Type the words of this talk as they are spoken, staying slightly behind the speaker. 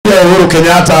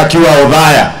Kenyatta akiwa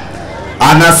Udhaya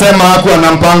anasema hakuwa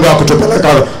na mpango wa kutupeleka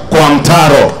kwa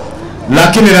mtaro,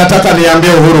 lakini nataka niambie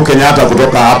Uhuru Kenyatta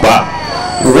kutoka hapa,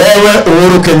 wewe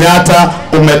Uhuru Kenyatta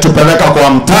umetupeleka kwa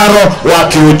mtaro wa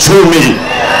kiuchumi.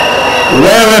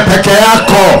 Wewe peke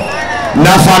yako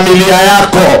na familia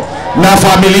yako na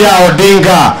familia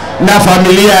Odinga na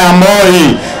familia ya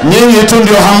Moi, nyinyi tu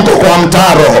ndio hamko kwa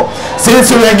mtaro.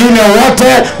 Sisi wengine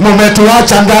wote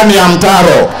mumetuacha ndani ya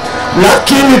mtaro.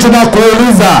 Lakini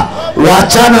tunakuuliza,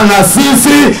 wachana na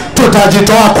sisi,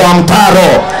 tutajitoa kwa mtaro.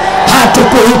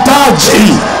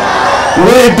 Hatukuhitaji.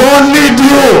 We don't need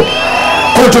you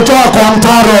kututoa kwa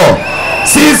mtaro.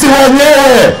 Sisi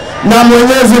wenyewe na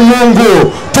Mwenyezi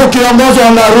Mungu tukiongozwa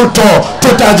na Ruto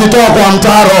tutajitoa kwa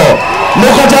mtaro.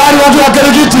 Mko tayari watu wa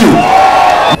Kirigiti?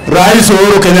 Rais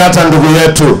Uhuru Kenyatta ndugu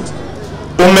yetu,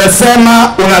 umesema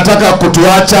unataka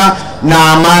kutuacha na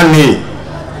amani.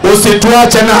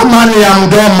 Usituache na amani ya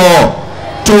mdomo,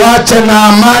 tuache na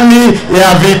amani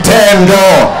ya vitendo.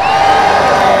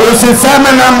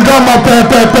 Usiseme na mdomo pe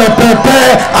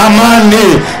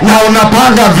amani, na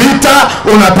unapanga vita,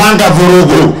 unapanga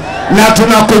vurugu. Na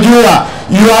tunakujua,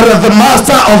 you are the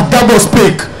master of double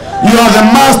speak. You are the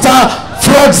master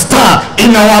fraudster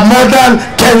in our modern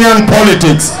Kenyan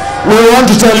politics. We want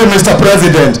to tell you, Mr.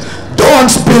 President, don't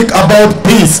speak about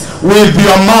peace with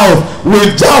your mouth,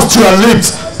 with just your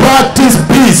lips. Practice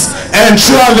peace.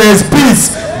 Ensure there is peace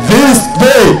this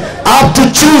day up to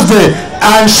Tuesday.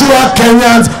 Ensure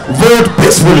Kenyans vote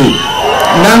peacefully.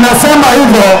 Na nasema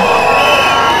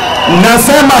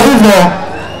hivyo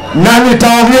na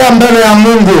nitaongea mbele ya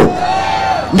Mungu.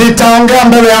 Nitaongea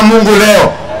mbele ya Mungu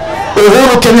leo.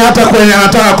 Uhuru Kenyatta kwenye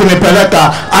anataka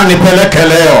kunipeleka, anipeleke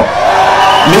leo.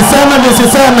 Niseme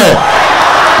nisiseme?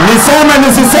 Niseme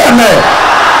nisiseme?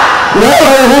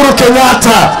 Wewe Uhuru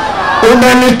Kenyatta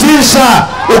umenitisha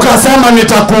ukasema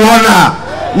nitakuona.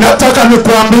 Nataka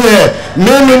nikuambie,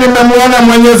 mimi nimemuona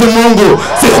Mwenyezi Mungu,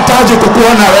 sihitaji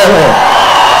kukuona wewe.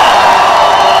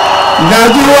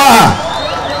 Najua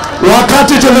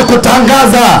wakati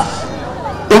tulikutangaza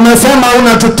umesema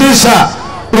unatutisha,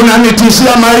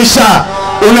 unanitishia maisha,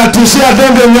 unatishia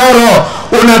Dembe Nyoro,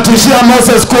 unatishia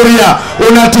Moses Kuria,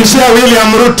 unatishia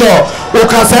William Ruto.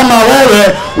 Ukasema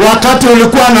wewe wakati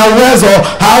ulikuwa na uwezo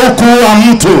haukuua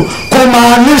mtu,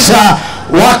 kumaanisha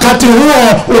wakati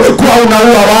huo ulikuwa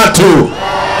unaua watu.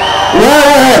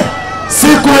 Wewe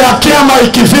siku ya kiyama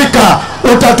ikifika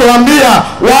utatuambia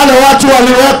wale watu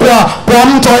waliwekwa kwa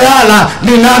mto Yala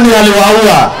ni nani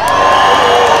aliwaua.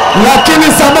 Lakini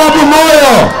sababu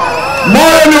moyo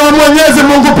ni wa Mwenyezi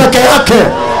Mungu peke yake.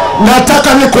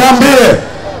 Nataka nikuambie,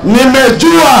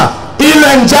 nimejua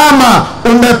ile njama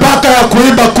umepaka ya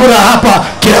kuiba kura hapa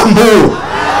Kiambu,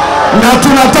 na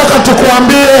tunataka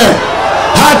tukuambie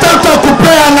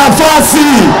hatutakupea nafasi.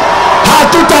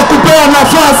 Hatutakupea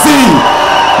nafasi.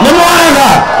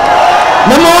 Nimewega.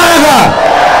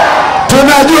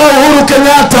 Tunajua Uhuru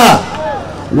Kenyatta,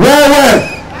 wewe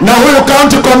na huyu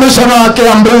county commissioner wa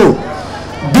Kiambu,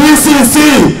 DCC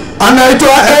anaitwa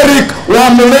Eric wa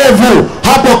Mlevu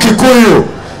hapo Kikuyu,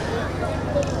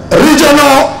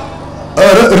 regional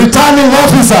returning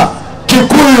officer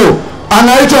Kikuyu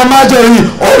anaitwa Marjorie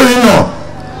Orino,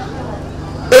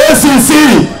 ACC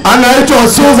anaitwa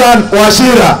Susan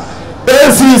Washira,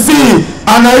 ACC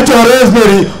anaitwa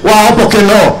Rosemary wa hapo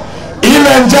Keno.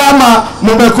 Ile njama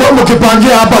mmekuwa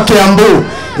mkipangia hapa Kiambu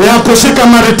ya kushika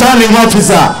returning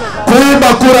officer, kuiba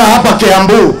kura hapa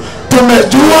Kiambu,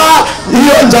 tumejua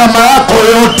hiyo njama yako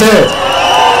yote.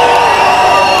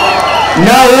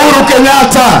 Na Uhuru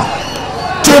Kenyatta,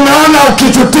 tumeona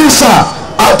ukitutisha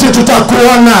ati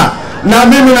tutakuona. Na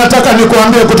mimi nataka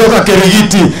nikuambie kutoka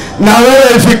Kirigiti, na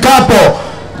wewe ifikapo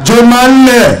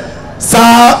Jumanne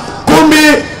saa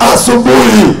 10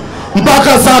 asubuhi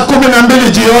mpaka saa 12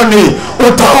 jioni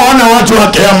utaona watu wa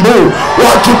Kiambu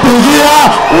wakipigia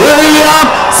William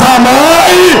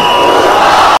Samoei.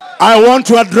 I want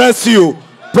to address you,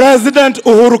 President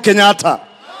Uhuru Kenyatta,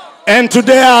 and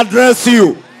today I address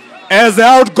you as the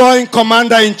outgoing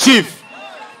Commander-in-Chief.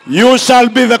 You shall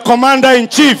be the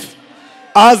Commander-in-Chief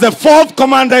as the 4th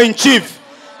Commander-in-Chief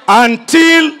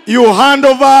until you hand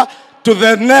over to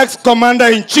the next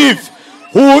Commander-in-Chief,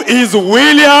 who is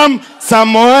William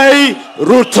Samoei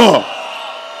Ruto.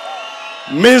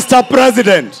 Mr.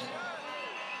 President,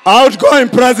 outgoing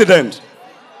President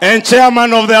and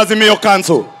Chairman of the Azimio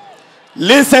Council,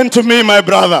 listen to me, my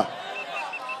brother.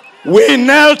 We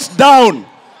knelt down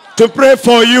to pray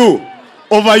for you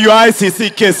over your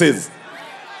ICC cases.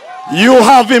 You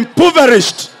have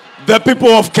impoverished the people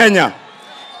of Kenya.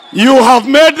 You have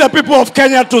made the people of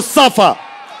Kenya to suffer.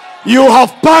 You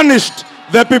have punished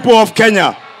the people of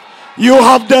Kenya. You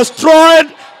have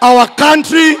destroyed our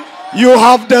country. You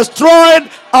have destroyed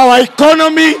our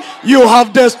economy. You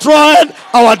have destroyed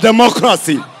our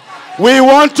democracy. We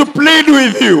want to plead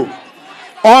with you.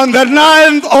 On the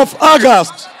 9th of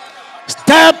August,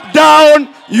 step down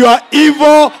your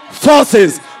evil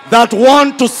forces that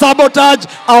want to sabotage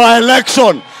our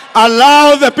election.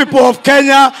 Allow the people of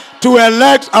Kenya to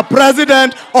elect a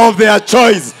president of their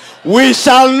choice. We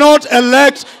shall not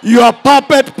elect your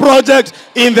puppet project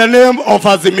in the name of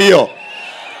Azimio.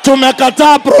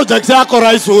 Tumekataa project yako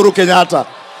Rais Uhuru Kenyatta.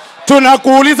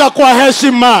 Tunakuuliza kwa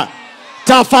heshima,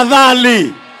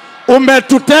 tafadhali,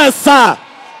 umetutesa,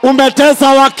 umetesa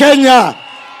wa Kenya,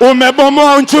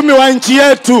 umebomoa uchumi wa nchi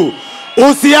yetu.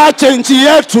 Usiache nchi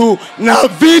yetu na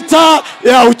vita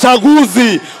ya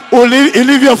uchaguzi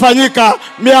ilivyofanyika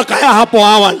miaka ya hapo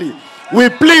awali. We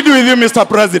plead with you, Mr.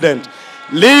 President.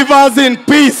 Leave us in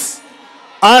peace,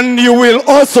 and you will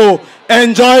also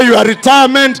enjoy your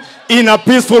retirement in a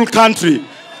peaceful country.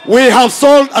 We have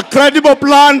sold a credible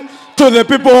plan to the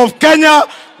people of Kenya.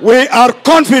 We are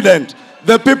confident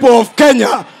the people of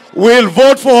Kenya will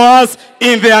vote for us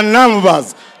in their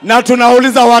numbers. Na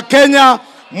tunauliza wa Kenya,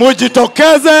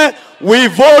 mujitokeze, we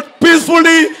vote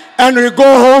peacefully and we go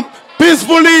home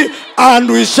peacefully, and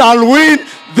we shall win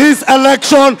this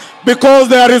election because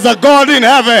there is a God in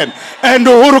heaven, and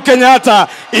Uhuru Kenyatta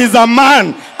is a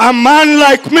man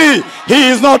like me. He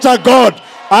is not a God.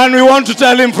 And we want to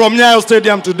tell him from Nyayo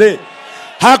Stadium today,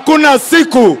 hakuna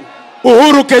siku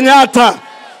Uhuru Kenyatta,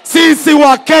 sisi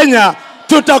wa Kenya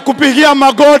tutakupigia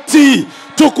magoti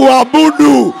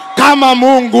tukuabudu kama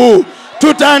Mungu.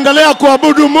 Tutaendelea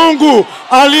kuabudu Mungu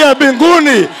aliye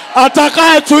mbinguni,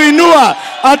 atakayetuinua,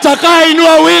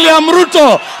 atakayeinua William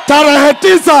Ruto tarehe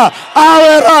 9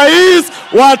 awe rais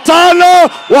wa 5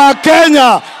 wa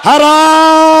Kenya.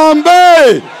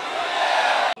 Harambee!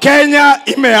 Kenya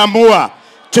imeamua,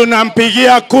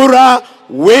 tunampigia kura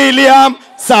William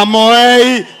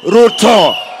Samoei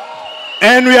Ruto.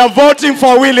 And we are voting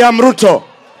for William Ruto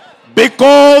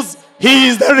because he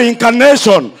is the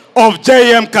reincarnation of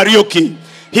J.M. Kariuki.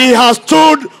 He has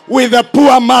stood with the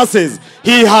poor masses.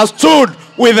 He has stood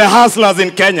with the hustlers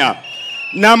in Kenya.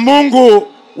 Na Mungu,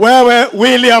 wewe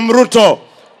William Ruto,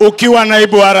 ukiwa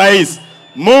naibu wa rais,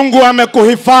 Mungu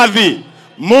amekuhifadhi,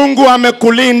 Mungu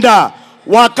amekulinda.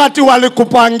 Wakati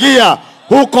walikupangia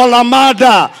huko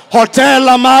Lamada, Hotel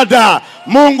Lamada,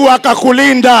 Mungu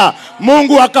akakulinda.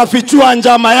 Mungu akafichua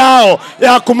njama yao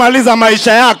ya kumaliza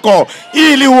maisha yako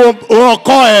ili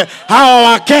uokoe hawa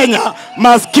wa Kenya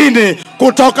maskini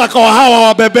kutoka kwa hawa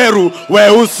wabeberu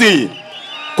weusi.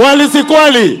 Kweli si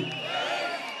kweli?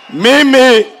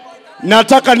 Mimi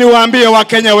nataka niwaambie wa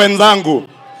Kenya wenzangu,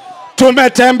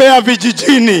 tumetembea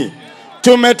vijijini,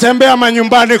 tumetembea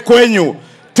manyumbani kwenyu,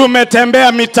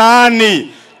 tumetembea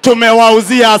mitaani,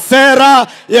 tumewauzia sera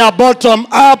ya bottom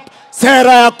up,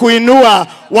 sera ya kuinua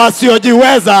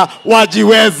wasiojiweza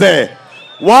wajiweze.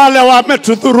 Wale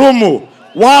wametudhurumu,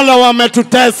 wale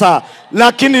wametutesa,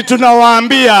 lakini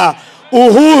tunawaambia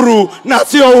Uhuru na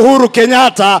sio Uhuru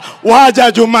Kenyatta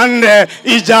waja Jumanne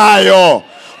ijayo.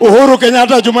 Uhuru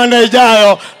Kenyatta Jumanne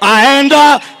ijayo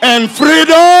aenda, and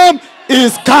freedom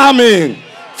is coming.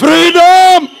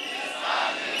 Freedom!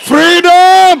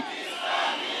 Freedom!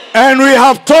 And we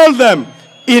have told them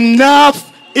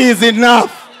enough is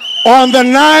enough. On the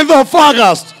 9th of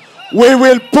August, we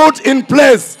will put in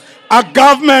place a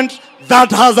government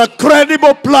that has a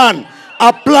credible plan,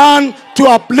 a plan to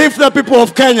uplift the people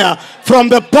of Kenya from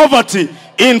the poverty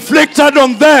inflicted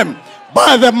on them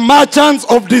by the merchants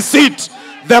of deceit,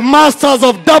 the masters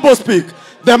of doublespeak,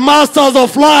 the masters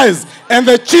of lies, and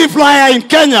the chief liar in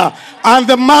Kenya, and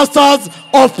the masters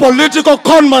of political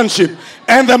conmanship,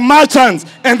 and the merchants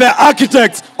and the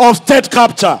architects of state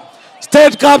capture.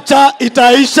 State capture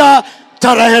itaisha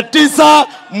tarehe 9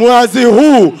 mwezi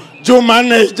huu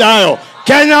Jumanne ijayo.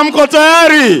 Kenya mko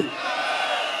tayari?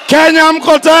 Kenya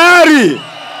mko tayari?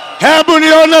 Hebu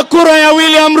nione kura ya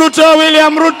William Ruto,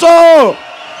 William Ruto.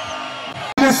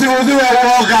 Msiudhiwe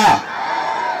uoga.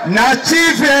 Na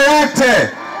chief yeyote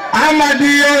ama dio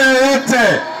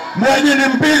yeyote mwenye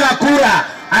nimpiga kura,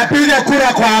 apige kura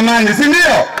kwa amani, si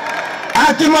ndio?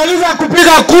 Akimaliza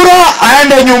kupiga kura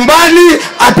aende nyumbani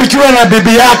apikiwe na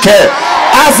bibi yake.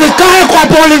 Asikae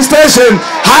kwa polling station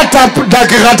hata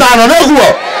dakika 5.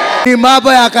 Ndio ni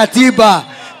mambo ya katiba.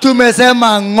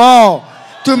 Tumesema ngo.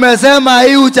 Tumesema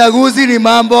hii uchaguzi ni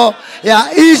mambo ya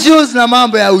issues na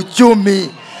mambo ya uchumi.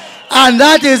 And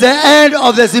that is the end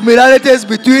of the similarities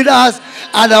between us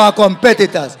and our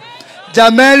competitors.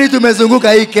 Jamani,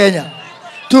 tumezunguka hii Kenya.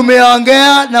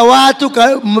 Tumeongea na watu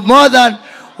more than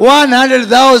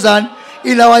 100,000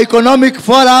 in our economic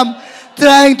forum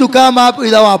trying to come up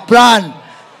with our plan.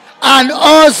 And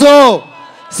also,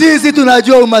 sisi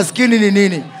tunajua umaskini ni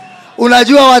nini.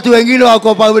 Unajua watu wengine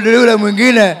wako pabili ule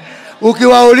mwingine,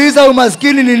 ukiwauliza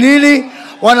umaskini ni nini,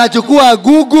 wanachukua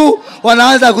Google,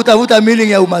 wanaanza kutafuta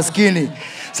meaning ya umaskini.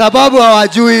 Sababu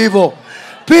hawajui hivyo.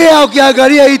 Pia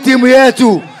ukiangalia hii timu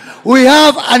yetu, we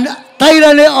have a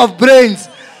tyranny of brains.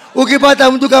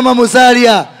 Ukipata mtu kama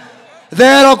Musalia, the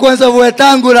eloquence of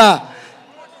Wetangula,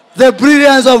 the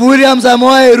brilliance of William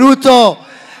Samoei Ruto,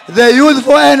 the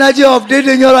youthful energy of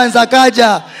Didi Nyoro and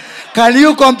Sakaja, can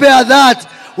you compare that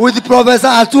with Professor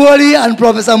Atuoli and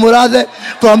Professor Murathe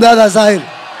from the other side?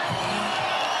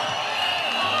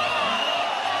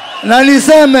 Na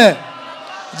niseme,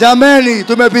 jameni,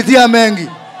 tumepitia mengi.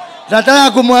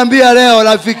 Nataka kumwambia leo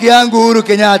rafiki yangu Uhuru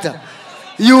Kenyatta,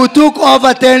 you took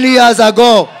over 10 years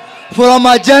ago from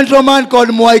a gentleman called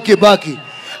Mwai Kibaki,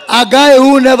 a guy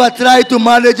who never tried to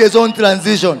manage his own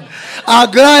transition, a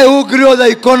guy who grew the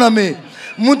economy,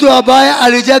 mtu ambaye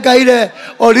alijenga ile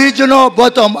original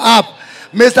bottom up.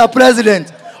 Mr. President,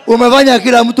 umefanya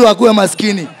kila mtu akuwe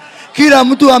maskini. Kila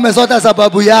mtu amesota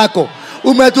sababu yako.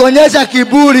 Umetuonyesha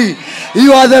kiburi.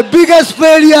 You are the biggest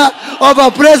failure of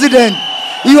a president.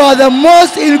 You are the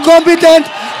most incompetent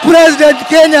president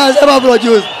Kenya has ever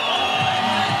produced.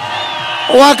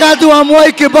 Wakati wa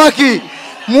Mwai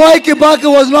Kibaki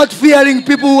was not fearing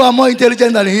people who are more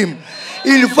intelligent than him.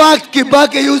 In fact,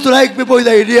 Kibaki used to like people with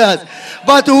ideas.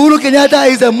 But Uhuru Kenyatta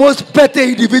is the most petty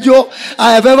individual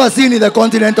I have ever seen in the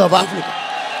continent of Africa.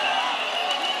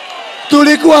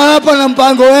 Tulikuwa hapa na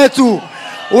mpango wetu.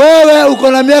 Wewe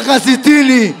uko na miaka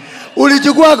 60.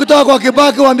 Ulichukua kutoka kwa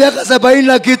Kibaki wa miaka 70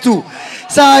 na kitu.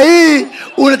 Saa hii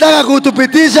unataka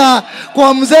kutupitisha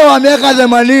kwa mzee wa miaka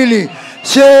 80.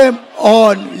 Shame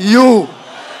on you.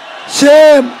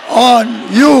 Shame on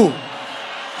you.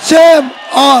 Shame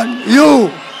on you.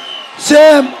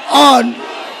 Shame on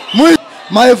you.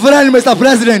 My friend, Mr.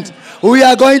 President, we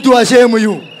are going to shame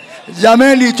you.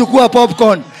 Jameni, chukua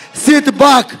popcorn. Sit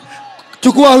back.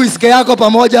 Chukua whiskey yako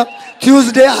pamoja.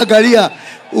 Tuesday angalia.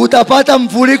 Utapata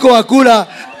mfuriko wa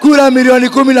kura milioni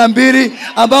 12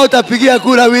 ambao utapigia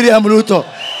kura William Ruto.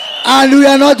 And we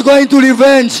are not going to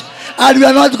revenge. And we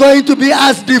are not going to be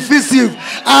as divisive,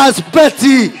 as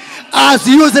petty, as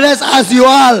useless as you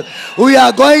are. We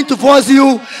are going to force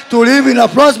you to live in a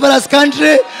prosperous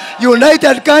country,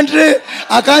 united country,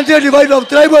 a country divided of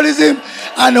tribalism,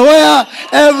 and where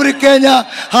every Kenya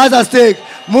has a stake.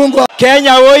 Mungu.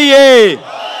 Kenya oye!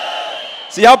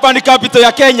 Si hapa ni capital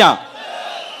ya Kenya.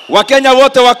 Wakenya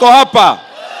wote wako hapa.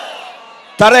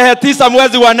 Tarehe 9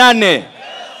 mwezi wa 8,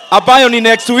 ambayo ni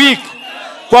next week,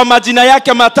 kwa majina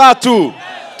yake matatu,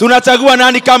 tunachagua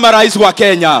nani kama rais wa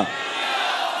Kenya.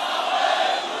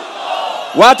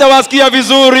 Wacha wasikia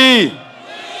vizuri.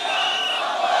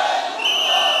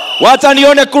 Wacha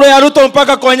nione kule ya Ruto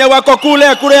mpaka kwenye wako kule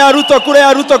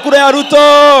ya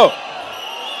Ruto.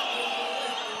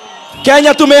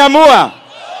 Kenya tumeamua.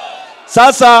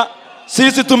 Sasa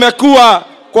sisi tumekuwa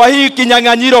kwa hii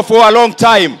kinyang'anyiro for a long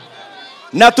time.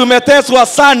 Na tumeteswa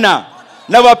sana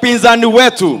na wapinzani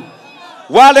wetu.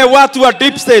 Wale watu wa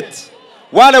deep state,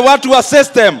 wale watu wa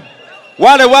system,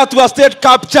 wale watu wa state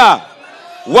capture,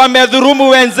 wamedhulumu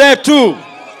wenzetu,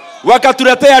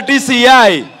 wakatuletea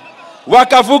DCI,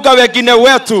 wakavuka wengine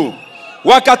wetu,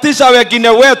 wakatisha wengine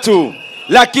wetu,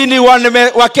 lakini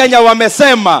Wakenya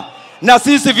wamesema, na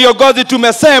sisi viongozi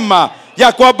tumesema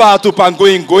ya kwamba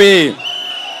hatupangui ngui.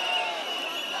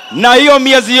 Na hiyo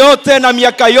miezi yote na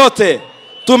miaka yote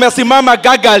tumesimama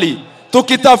gagali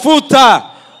tukitafuta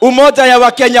umoja ya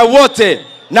Wakenya wote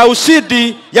na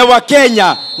ushindi ya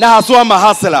Wakenya na haswa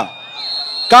mahasla.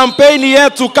 Kampeni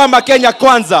yetu kama Kenya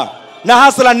Kwanza na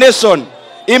Hustler Nation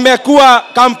imekuwa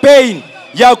kampeni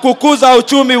ya kukuza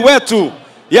uchumi wetu,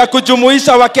 ya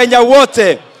kujumuisha Wakenya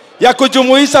wote, ya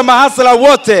kujumuisha mahasla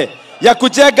wote, ya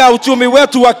kujenga uchumi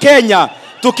wetu wa Kenya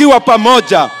tukiwa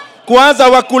pamoja. Kuanza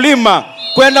wakulima,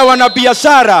 kwenda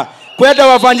wanabiashara, kwenda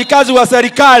wafanyikazi wa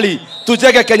serikali,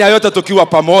 tujenge Kenya yote tukiwa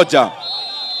pamoja.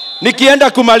 Nikienda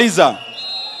kumaliza,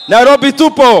 Nairobi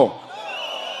tupo,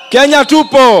 Kenya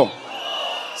tupo.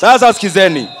 Sasa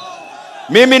sikizeni,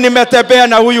 mimi nimetembea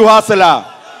na huyu hustler,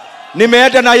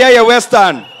 nimeenda na yeye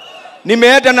Western,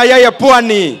 nimeenda na yeye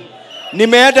Pwani,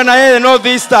 nimeenda na yeye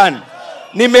Northeastern,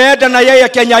 nimeenda na yeye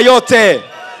Kenya yote.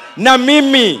 Na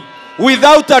mimi,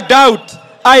 without a doubt,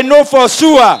 I know for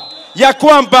sure ya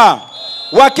kwamba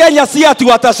Wakenya si ati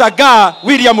watashangaa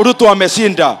William Ruto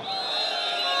ameshinda.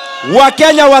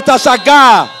 Wakenya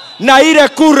watashangaa na ile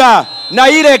kura, na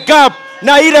ile gap,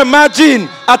 na ile margin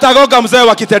atagoga mzee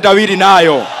wa kitendawili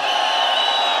nayo.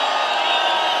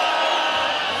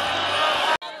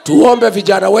 tuombe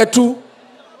vijana wetu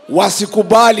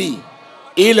wasikubali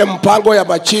ile mpango ya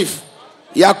machifu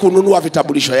ya kununua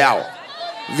vitambulisho yao.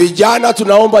 Vijana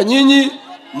tunaomba nyinyi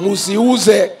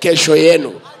msiuze kesho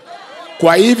yenu.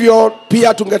 Kwa hivyo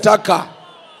pia tungetaka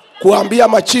kuambia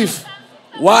machifu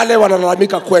wale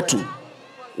wanalalamika kwetu,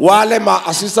 wale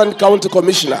assistant county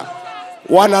commissioner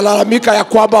wanalalamika ya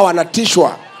kwamba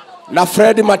wanatishwa na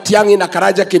Fred Matiang'i na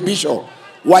Karanja Kibisho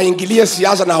waingilie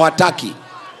siasa na hawataki.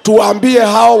 Tuambie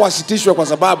hao wasitishwe, kwa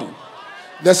sababu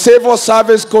the Civil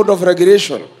Service Code of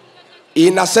Regulation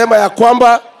inasema ya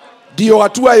kwamba ndio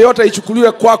hatua yote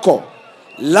ichukuliwe kwako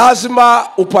lazima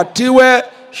upatiwe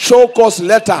show cause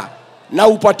letter na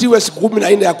upatiwe siku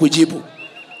 14 ya kujibu.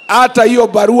 Hata hiyo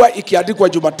barua ikiandikwa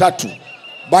Jumatatu,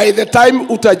 by the time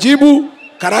utajibu,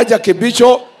 Karanja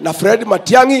Kibisho na Fred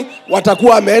Matiang'i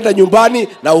watakuwa wameenda nyumbani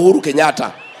na Uhuru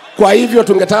Kenyatta. Kwa hivyo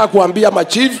tungetaka kuambia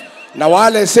machief na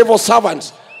wale civil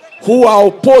servants who are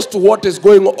opposed to what is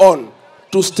going on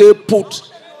to stay put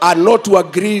and not to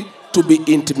agree to be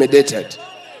intimidated.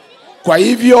 Kwa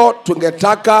hivyo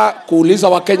tungetaka kuuliza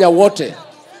Wakenya wote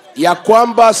ya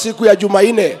kwamba siku ya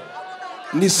Jumanne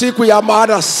ni siku ya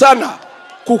maana sana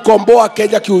kukomboa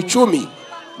Kenya kiuchumi,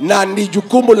 na ni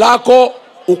jukumu lako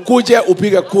ukuje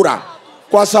upige kura,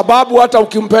 kwa sababu hata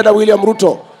ukimpenda William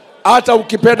Ruto, hata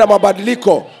ukipenda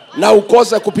mabadiliko na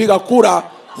ukose kupiga kura,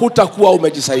 hutakuwa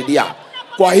umejisaidia.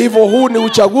 Kwa hivyo huu ni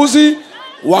uchaguzi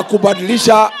wa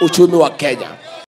kubadilisha uchumi wa Kenya.